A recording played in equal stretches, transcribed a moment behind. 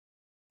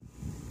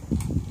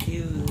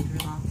you.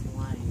 Turn off the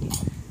light.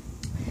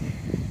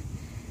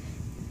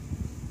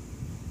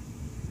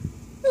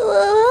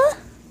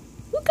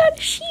 Who got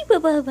a Sheba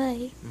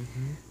Bye-Bye?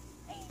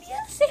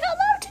 Leah, say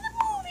hello to the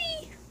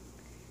movie.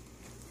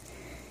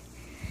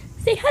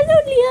 Say hello,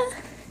 Leah.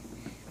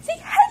 Say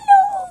hello,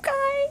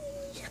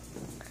 guys.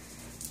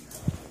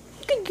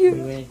 Good girl. Are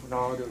you waiting for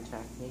Nala to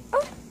attack me?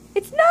 Oh,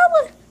 it's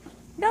Nala.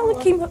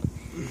 Nala came up.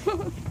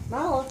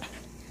 Nala.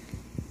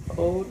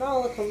 Oh,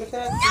 Nala, come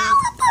attack me.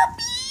 Nala,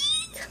 puppy.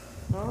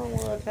 Nala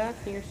will attack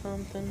me or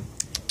something.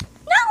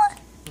 Nala,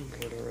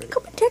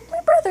 come attack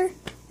my brother.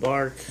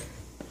 Bark.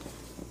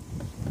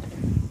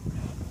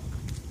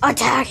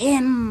 Attack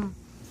him.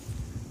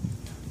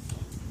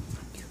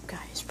 You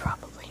guys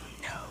probably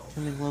know.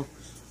 Something close.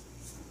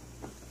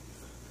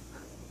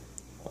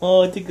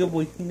 Oh, it's a good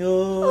boy.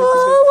 No.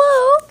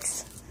 Oh,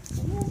 Lokes.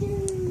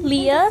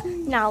 Leah,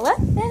 Nala,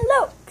 and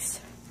Lokes.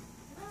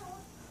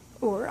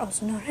 Or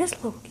also known as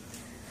Loki.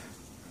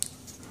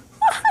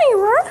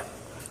 Ira,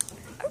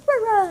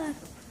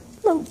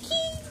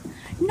 Loki,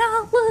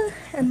 Nala,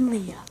 and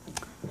Leah.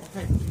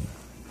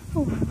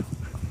 Oh.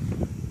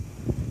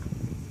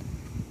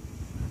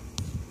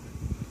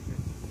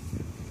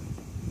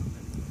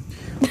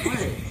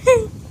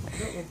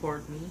 Don't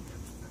record me.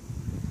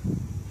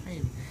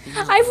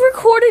 I've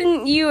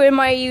recorded you in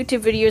my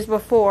YouTube videos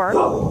before.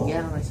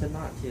 Yeah, I said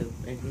not to.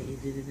 And you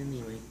did it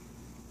anyway.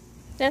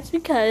 That's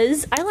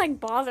because I like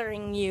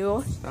bothering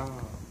you. Stop.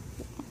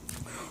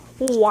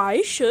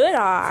 Why should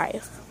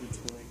I?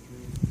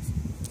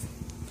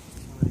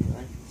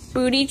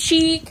 Booty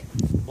cheek.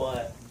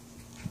 What?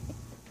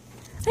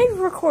 I've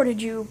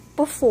recorded you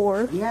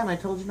before. Yeah, and I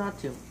told you not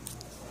to.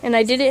 And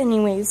I did it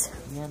anyways.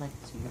 Yeah, and I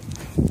can see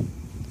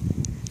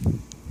it.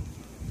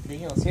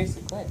 Danielle,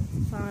 seriously, quit.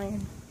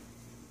 Fine.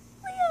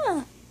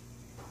 Yeah.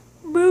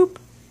 Boop.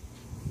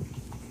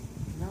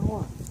 Now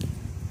what?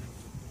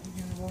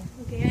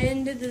 Okay, I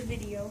ended the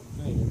video.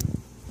 No, you didn't.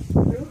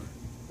 Proof?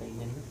 No, you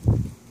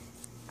didn't.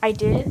 I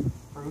did.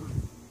 Proof?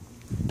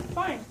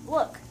 Fine,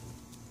 look.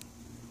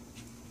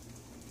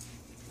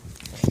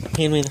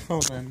 Hand me the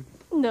phone then.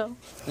 No.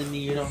 Then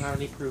you don't have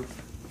any proof.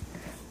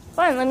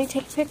 Fine, let me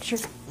take a picture.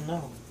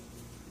 No.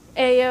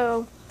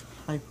 Ayo.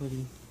 Hi,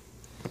 Putty.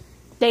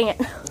 Dang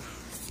it.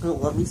 Oh,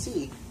 let me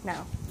see.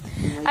 No.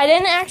 I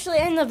didn't actually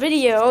end the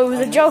video. It was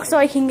a joke so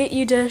I can get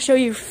you to show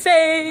your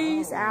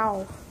face.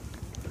 Ow.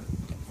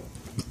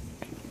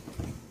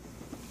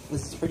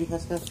 Was this pretty,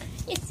 Huska?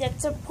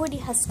 It's a pretty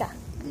Huska.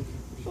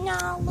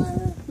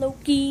 Nala,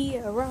 Loki,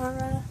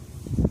 Aurora,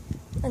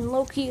 and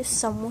Loki is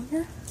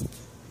somewhere.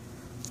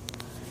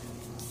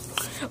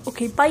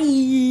 Okay,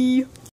 bye.